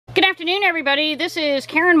Good afternoon, everybody. This is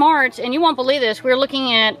Karen Martz, and you won't believe this. We're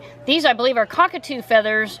looking at these, I believe, are cockatoo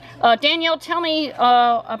feathers. Danielle, tell me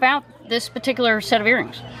about this particular set of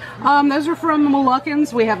earrings. Those are from the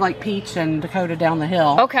Moluccans. We have like Peach and Dakota down the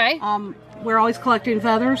hill. Okay. We're always collecting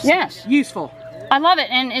feathers. Yes. Useful. I love it.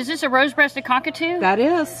 And is this a rose-breasted cockatoo? That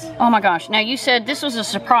is. Oh my gosh. Now you said this was a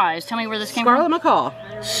surprise. Tell me where this came Scarlet from.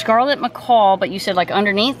 Macaw. Scarlet Macaw, but you said like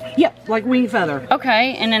underneath? Yep, like wing feather.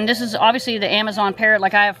 Okay, and then this is obviously the Amazon parrot,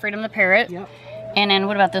 like I have Freedom the parrot. Yep. And then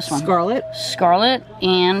what about this one? Scarlet. Scarlet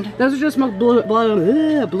and... Those are just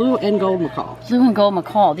blue and gold macaw. Blue and gold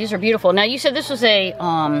macaw. These are beautiful. Now you said this was a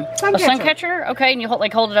suncatcher. Okay, and you hold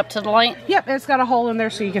it up to the light? Yep, it's got a hole in there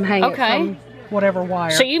so you can hang it from whatever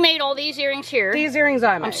wire. So you made all these earrings here? These earrings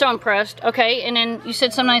I made. I'm so impressed. Okay, and then you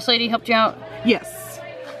said some nice lady helped you out? Yes.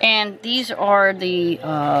 And these are the...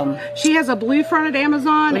 she has a blue fronted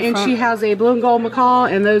Amazon and she has a blue and gold macaw,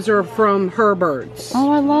 and those are from her birds.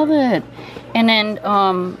 Oh, I love it. And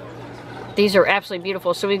then these are absolutely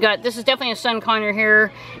beautiful. So we've got, this is definitely a sun conure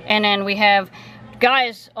here. And then we have,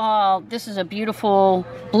 guys, this is a beautiful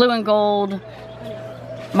blue and gold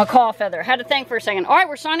macaw feather. Had to think for a second. All right,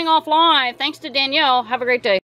 we're signing off live. Thanks to Danielle. Have a great day.